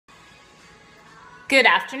Good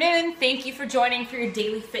afternoon. Thank you for joining for your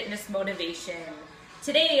daily fitness motivation.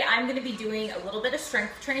 Today I'm going to be doing a little bit of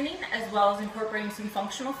strength training as well as incorporating some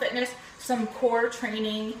functional fitness, some core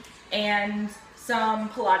training, and some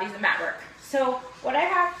Pilates and mat work. So what I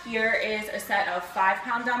have here is a set of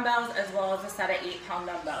 5-pound dumbbells as well as a set of 8-pound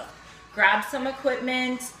dumbbells. Grab some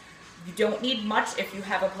equipment. You don't need much. If you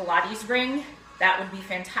have a Pilates ring, that would be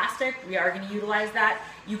fantastic. We are going to utilize that.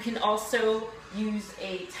 You can also use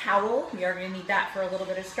a towel. We are going to need that for a little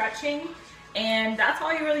bit of stretching. And that's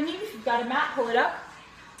all you really need. If you've got a mat, pull it up.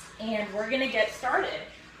 And we're going to get started.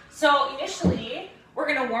 So initially, we're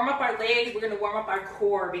going to warm up our legs. We're going to warm up our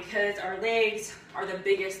core because our legs are the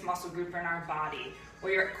biggest muscle group in our body.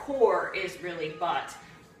 Where your core is really butt.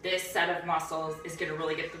 This set of muscles is going to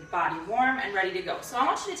really get the body warm and ready to go. So I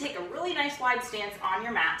want you to take a really nice wide stance on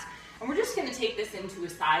your mat. And we're just going to take this into a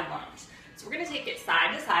side lunge. So we're going to take it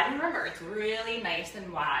side to side, and remember, it's really nice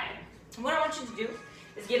and wide. And what I want you to do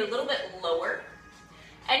is get a little bit lower,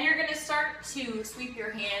 and you're going to start to sweep your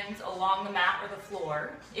hands along the mat or the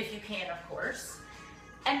floor, if you can, of course,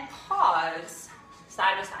 and pause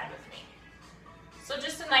side to side with me. So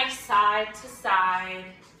just a nice side to side,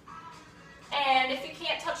 and if you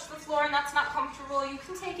can't touch the floor and that's not comfortable, you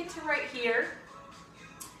can take it to right here.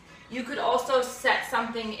 You could also set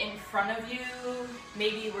something in front of you,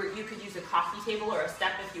 maybe where you could use a coffee table or a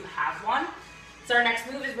step if you have one. So our next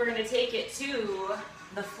move is we're going to take it to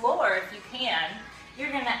the floor if you can.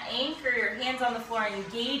 You're going to anchor your hands on the floor and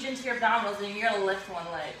engage into your abdominals, and you're going to lift one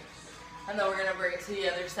leg. And then we're going to bring it to the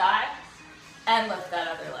other side and lift that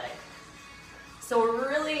other leg. So we're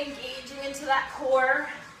really engaging into that core.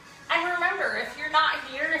 And remember, if you're not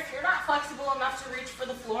here, if you're not flexible enough to reach for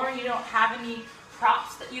the floor and you don't have any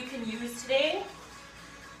props that you can use today,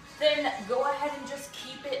 then go ahead and just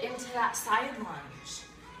keep it into that side lunge.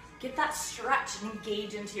 Get that stretch and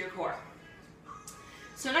engage into your core.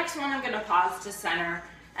 So next one, I'm going to pause to center,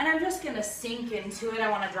 and I'm just going to sink into it.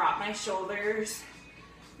 I want to drop my shoulders.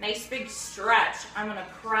 Nice big stretch. I'm going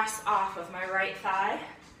to press off of my right thigh,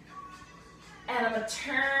 and I'm going to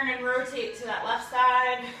turn and rotate to that left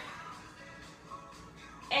side,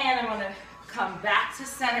 and I'm going to come back to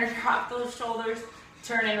center, drop those shoulders,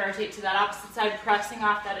 turn and rotate to that opposite side, pressing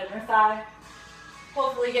off that inner thigh.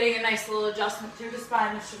 Hopefully getting a nice little adjustment through the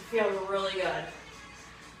spine. This should feel really good.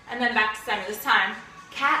 And then back to center. This time,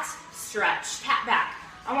 cat stretch, cat back.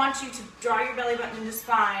 I want you to draw your belly button into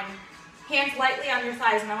spine, hands lightly on your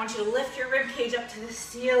thighs, and I want you to lift your rib cage up to the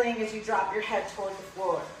ceiling as you drop your head toward the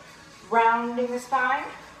floor. Rounding the spine,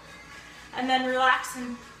 and then relax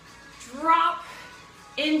and drop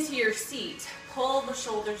into your seat. Pull the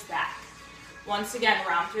shoulders back. Once again,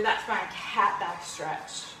 round through that spine, cat back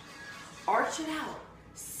stretch. Arch it out,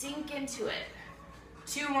 sink into it.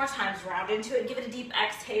 2 more times, round into it, give it a deep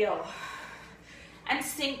exhale. And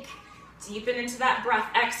sink, deepen into that breath.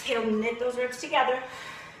 Exhale, knit those ribs together.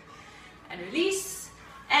 And release,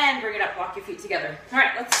 and bring it up, walk your feet together. All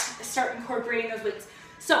right, let's start incorporating those weights.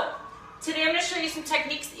 So, today I'm gonna show you some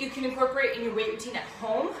techniques that you can incorporate in your weight routine at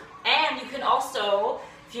home. And you can also,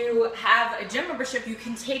 if you have a gym membership, you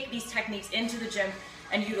can take these techniques into the gym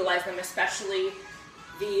and utilize them, especially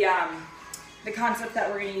the concept that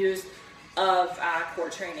we're going to use of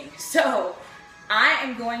core training. So I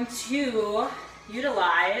am going to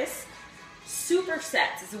utilize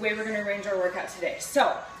supersets is the way we're going to arrange our workout today.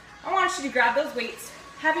 So I want you to grab those weights,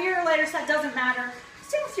 heavier or lighter set, doesn't matter.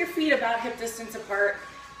 Stand with your feet about hip distance apart,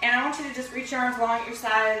 and I want you to just reach your arms along at your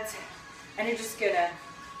sides, and you're just going to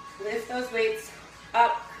lift those weights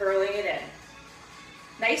up, curling it in.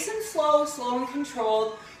 Nice and slow, slow and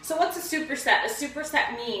controlled. So what's a superset? A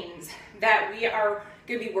superset means that we are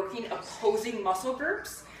going to be working opposing muscle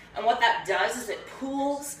groups. And what that does is it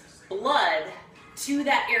pulls blood to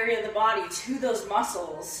that area of the body, to those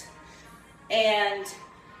muscles. And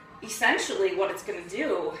essentially what it's going to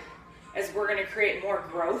do is we're going to create more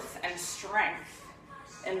growth and strength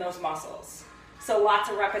in those muscles. So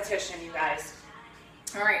lots of repetition, you guys.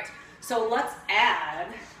 All right, so let's add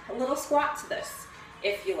a little squat to this,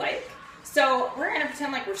 if you like. So we're gonna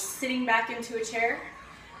pretend like we're sitting back into a chair,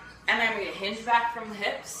 and I'm gonna hinge back from the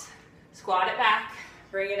hips, squat it back,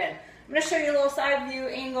 bring it in. I'm gonna show you a little side view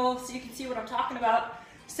angle so you can see what I'm talking about.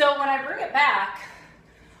 So when I bring it back,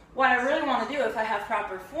 what I really wanna do if I have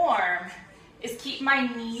proper form is keep my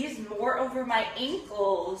knees more over my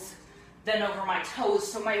ankles than over my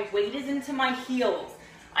toes, so my weight is into my heels.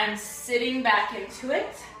 I'm sitting back into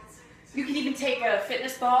it. You can even take a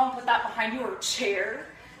fitness ball and put that behind you, or a chair,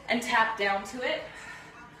 and tap down to it.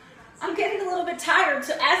 I'm getting a little bit tired,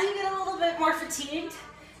 so as you get a little bit more fatigued,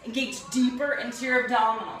 engage deeper into your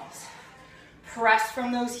abdominals. Press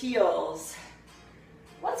from those heels.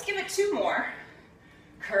 give it 2 more.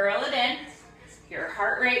 Curl it in. Your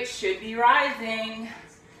heart rate should be rising.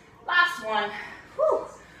 Last one. Whew. All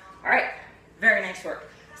right, very nice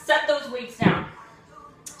work. Set those weights down.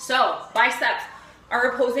 So biceps,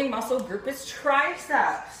 our opposing muscle group is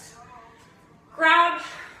triceps. Grab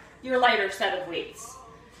your lighter set of weights,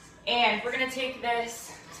 and we're gonna take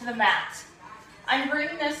this to the mat. I'm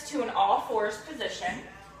bringing this to an all fours position.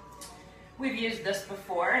 We've used this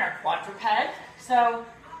before in our quadruped. So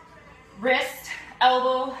wrist,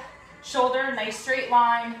 elbow, shoulder, nice straight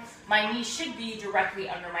line. My knee should be directly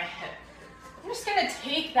under my hip. I'm just gonna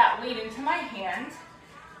take that weight into my hand.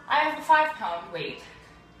 I have a 5-pound weight.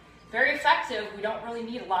 Very effective. We don't really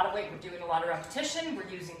need a lot of weight. We're doing a lot of repetition. We're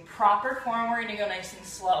using proper form. We're gonna go nice and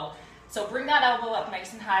slow. So bring that elbow up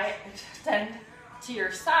nice and high, extend to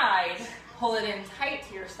your side, pull it in tight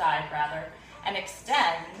to your side rather, and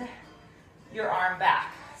extend your arm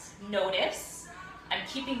back. Notice I'm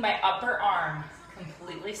keeping my upper arm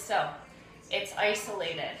completely still. It's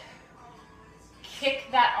isolated. Kick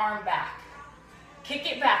that arm back. Kick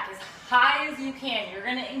it back as high as you can. You're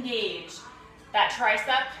gonna engage that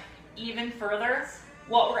tricep even further.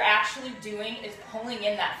 What we're actually doing is pulling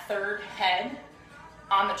in that third head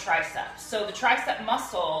on the tricep. So the tricep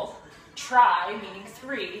muscle, tri, meaning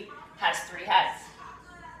 3, has 3 heads.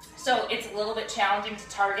 So it's a little bit challenging to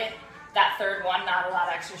target that third one. Not a lot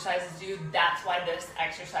of exercises do. That's why this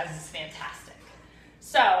exercise is fantastic.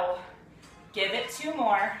 So give it 2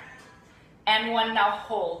 more, and 1. Now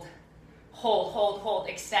hold. Hold, hold, hold,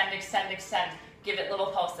 extend, extend, extend. Give it little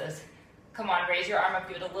pulses. Come on, raise your arm up,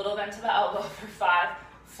 give it a little bend to the elbow for 5,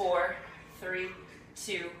 4, 3,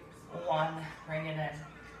 2, 1. Bring it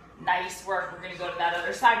in. Nice work. We're gonna go to that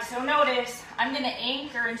other side. So notice, I'm gonna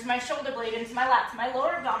anchor into my shoulder blade, into my lats. My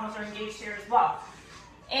lower abdominals are engaged here as well.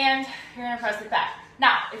 And you're gonna press it back.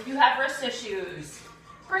 Now, if you have wrist issues,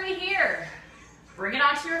 bring it here. Bring it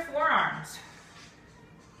onto your forearms.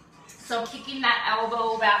 So kicking that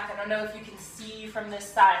elbow back, I don't know if you can see from this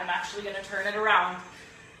side, I'm actually gonna turn it around.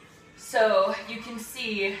 So you can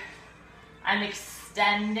see I'm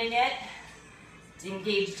extending it to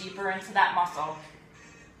engage deeper into that muscle.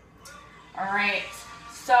 All right,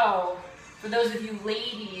 so for those of you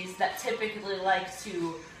ladies that typically like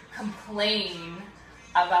to complain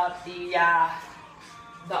about the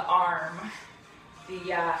arm,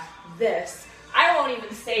 this, I won't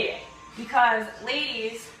even say it, because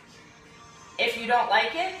ladies, if you don't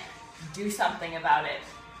like it, do something about it.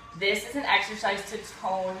 This is an exercise to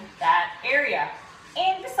tone that area.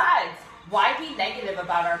 And besides, why be negative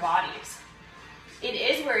about our bodies? It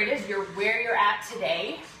is where it is. You're where you're at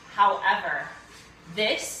today. However,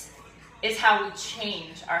 this is how we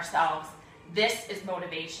change ourselves. This is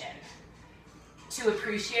motivation. To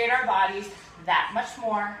appreciate our bodies that much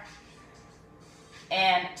more,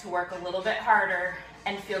 and to work a little bit harder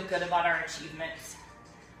and feel good about our achievements.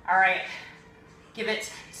 All right. Give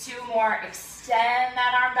it 2 more, extend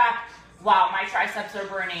that arm back. Wow, my triceps are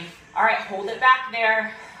burning. All right, hold it back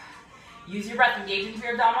there. Use your breath, engage into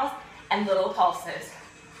your abdominals, and little pulses.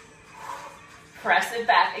 Press it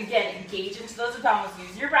back. Again, engage into those abdominals.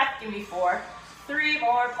 Use your breath. Give me 4, 3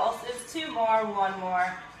 more pulses, 2 more, 1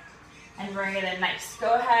 more, and bring it in nice.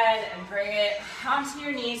 Go ahead and bring it onto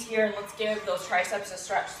your knees here, and let's give those triceps a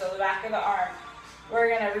stretch. So the back of the arm, we're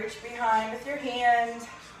gonna reach behind with your hand,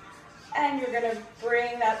 and you're gonna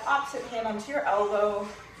bring that opposite hand onto your elbow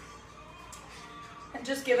and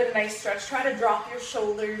just give it a nice stretch. Try to drop your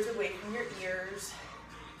shoulders away from your ears.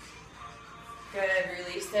 Good,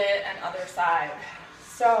 release it, and other side.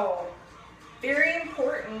 So, very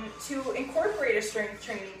important to incorporate a strength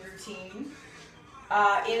training routine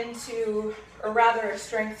a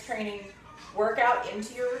strength training workout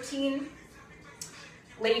into your routine.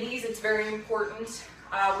 Ladies, it's very important.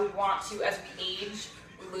 We want to, as we age,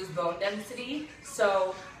 lose bone density.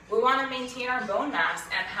 So we want to maintain our bone mass.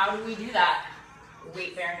 And how do we do that?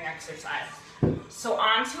 Weight bearing exercise. So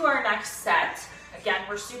on to our next set. Again,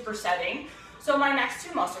 we're supersetting. So my next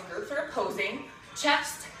 2 muscle groups are opposing,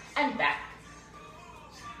 chest and back.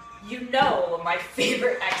 You know my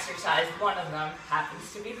favorite exercise, one of them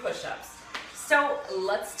happens to be push-ups. So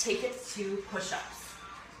let's take it to push-ups.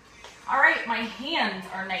 All right, my hands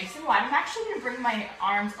are nice and wide. I'm actually gonna bring my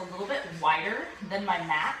arms a little bit wider than my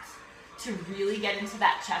mat to really get into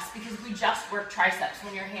that chest, because we just work triceps.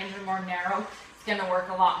 When your hands are more narrow, it's gonna work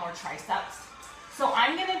a lot more triceps. So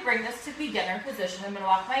I'm gonna bring this to beginner position. I'm gonna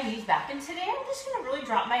walk my knees back, and today I'm just gonna really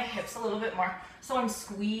drop my hips a little bit more. So I'm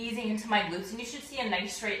squeezing into my glutes, and you should see a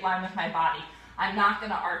nice straight line with my body. I'm not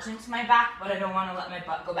gonna arch into my back, but I don't wanna let my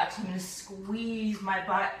butt go back. So I'm gonna squeeze my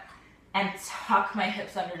butt and tuck my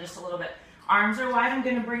hips under just a little bit. Arms are wide, I'm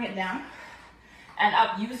gonna bring it down and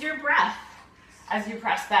up. Use your breath as you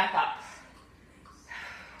press back up.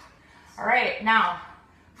 All right, now,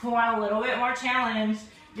 if you want a little bit more challenge,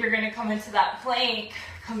 you're gonna come into that plank,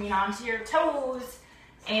 coming onto your toes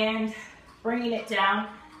and bringing it down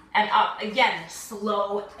and up. Again,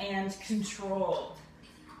 slow and controlled.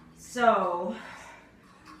 So,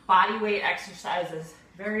 body weight exercises,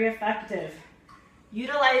 very effective.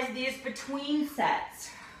 Utilize these between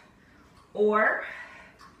sets or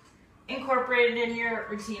incorporate it in your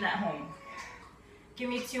routine at home. Give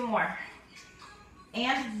me 2 more.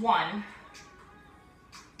 And 1.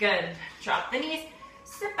 Good. Drop the knees.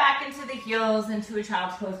 Sit back into the heels into a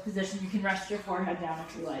child's pose position. You can rest your forehead down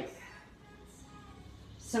if you like.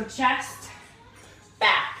 So chest,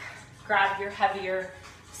 back. Grab your heavier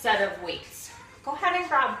set of weights. Go ahead and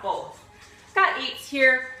grab both. Got 8s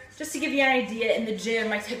here. Just to give you an idea, in the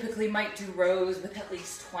gym, I typically might do rows with at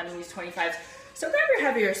least 20s, 25s. So grab your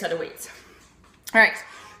heavier set of weights. All right,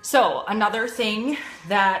 so another thing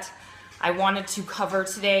that I wanted to cover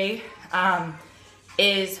today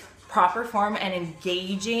is proper form and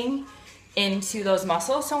engaging into those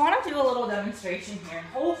muscles. So I want to do a little demonstration here.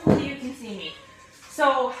 Hopefully you can see me.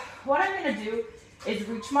 So what I'm going to do is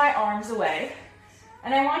reach my arms away,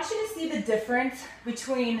 and I want you to see the difference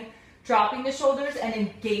between dropping the shoulders and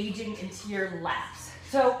engaging into your lats.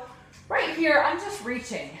 So right here, I'm just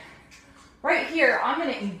reaching. Right here, I'm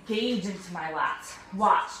gonna engage into my lats.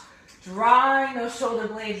 Watch, drawing those shoulder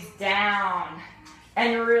blades down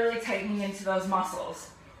and really tightening into those muscles.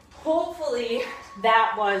 Hopefully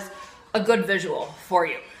that was a good visual for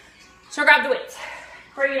you. So grab the weights,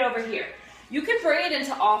 bring it over here. You can bring it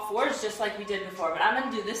into all fours just like we did before, but I'm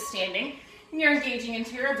gonna do this standing, and you're engaging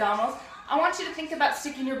into your abdominals. I want you to think about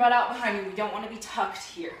sticking your butt out behind you. We don't want to be tucked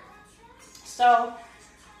here. So,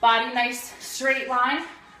 body nice, straight line.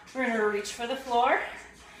 We're going to reach for the floor.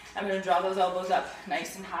 I'm going to draw those elbows up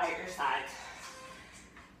nice and high at your sides.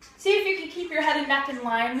 See if you can keep your head and neck in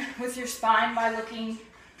line with your spine by looking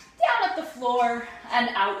down at the floor and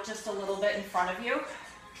out just a little bit in front of you.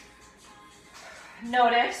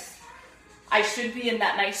 Notice I should be in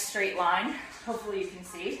that nice straight line. Hopefully you can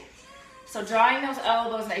see. So drawing those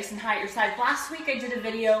elbows nice and high at your side. Last week I did a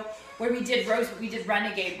video where we did rows, but we did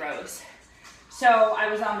renegade rows. So I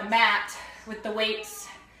was on the mat with the weights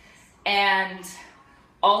and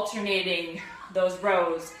alternating those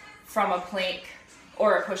rows from a plank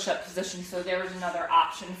or a push-up position. So there was another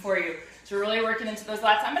option for you. So we're really working into those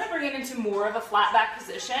lats. I'm gonna bring it into more of a flat back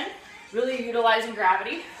position, really utilizing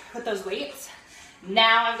gravity with those weights.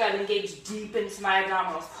 Now I've got to engage deep into my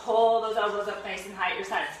abdominals. Pull those elbows up nice and high at your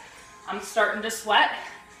sides. I'm starting to sweat,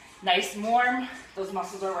 nice and warm. Those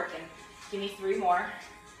muscles are working. Give me 3 more,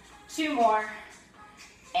 2 more,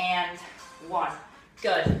 and 1.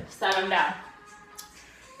 Good, set them down.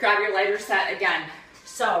 Grab your lighter set again.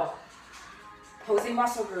 So, posing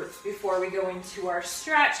muscle groups before we go into our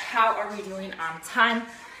stretch. How are we doing on time?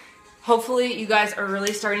 Hopefully you guys are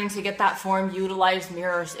really starting to get that form. Utilize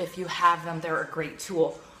mirrors if you have them. They're a great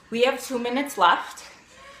tool. We have 2 minutes left.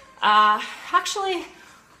 Actually,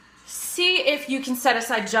 see if you can set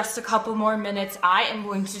aside just a couple more minutes. I am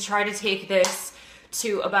going to try to take this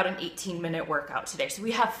to about an 18-minute workout today. So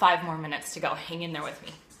we have 5 more minutes to go. Hang in there with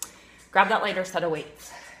me. Grab that lighter set of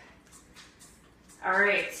weights. All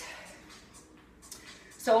right.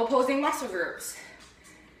 So opposing muscle groups.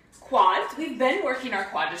 Quads. We've been working our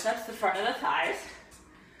quadriceps, the front of the thighs.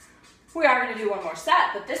 We are going to do 1 more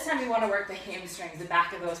set, but this time we want to work the hamstrings, the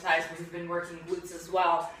back of those thighs. We've been working glutes as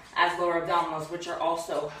well as lower abdominals, which are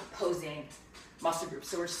also opposing muscle groups.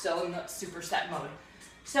 So we're still in the superset mode.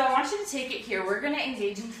 So I want you to take it here. We're going to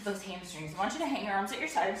engage into those hamstrings. I want you to hang your arms at your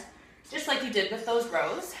sides, just like you did with those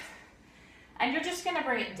rows. And you're just going to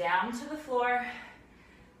bring it down to the floor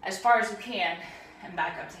as far as you can and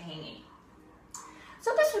back up to hanging.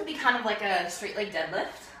 So this would be kind of like a straight leg deadlift.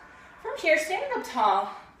 From here, standing up tall,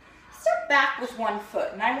 step back with 1 foot.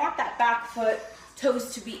 And I want that back foot,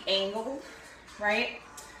 toes to be angled, right,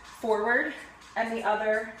 forward. And the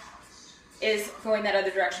other is going that other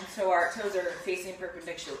direction. So our toes are facing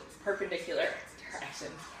perpendicular direction.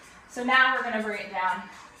 So now we're gonna bring it down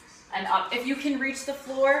and up. If you can reach the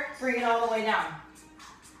floor, bring it all the way down.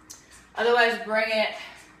 Otherwise, bring it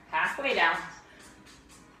halfway down.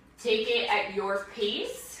 Take it at your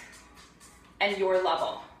pace and your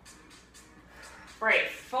level. Great.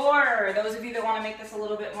 4, those of you that want to make this a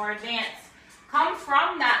little bit more advanced, come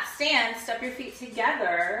from that stand, step your feet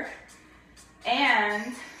together,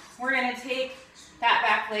 and we're going to take that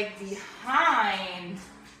back leg behind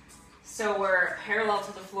so we're parallel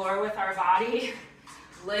to the floor with our body.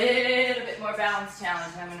 Little bit more balance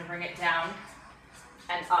challenge. I'm gonna bring it down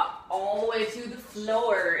and up all the way to the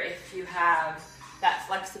floor if you have that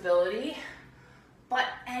flexibility. But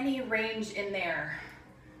any range in there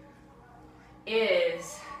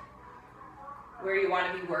is where you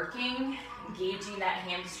want to be working, engaging that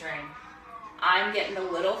hamstring. I'm getting a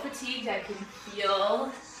little fatigued. I can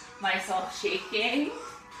feel myself shaking.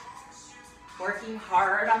 Working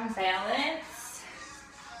hard on balance.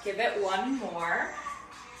 Give it one more.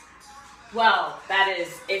 Well, that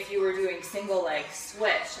is if you were doing single leg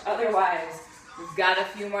switch. Otherwise, we've got a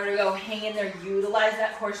few more to go. Hang in there, utilize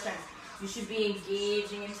that core strength. You should be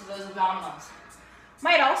engaging into those abdominals.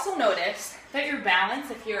 Might also notice that your balance,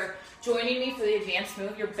 if you're joining me for the advanced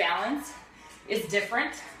move, your balance is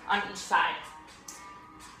different on each side.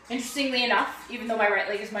 Interestingly enough, even though my right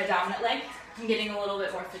leg is my dominant leg, I'm getting a little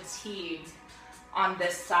bit more fatigued on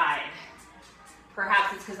this side.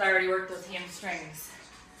 Perhaps it's because I already worked those hamstrings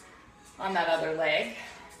on that other leg.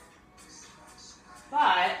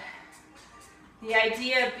 But the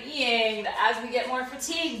idea being that as we get more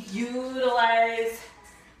fatigued, utilize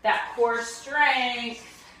that core strength.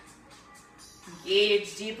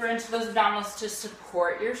 Engage deeper into those abdominals to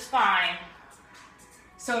support your spine.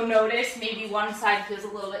 So notice maybe one side feels a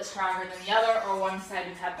little bit stronger than the other, or one side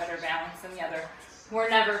you have better balance than the other. We're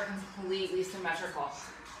never completely symmetrical.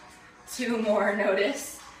 Two more,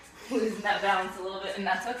 notice. Losing that balance a little bit, and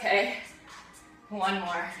that's okay. One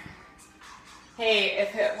more. Hey,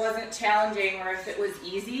 if it wasn't challenging or if it was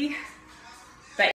easy,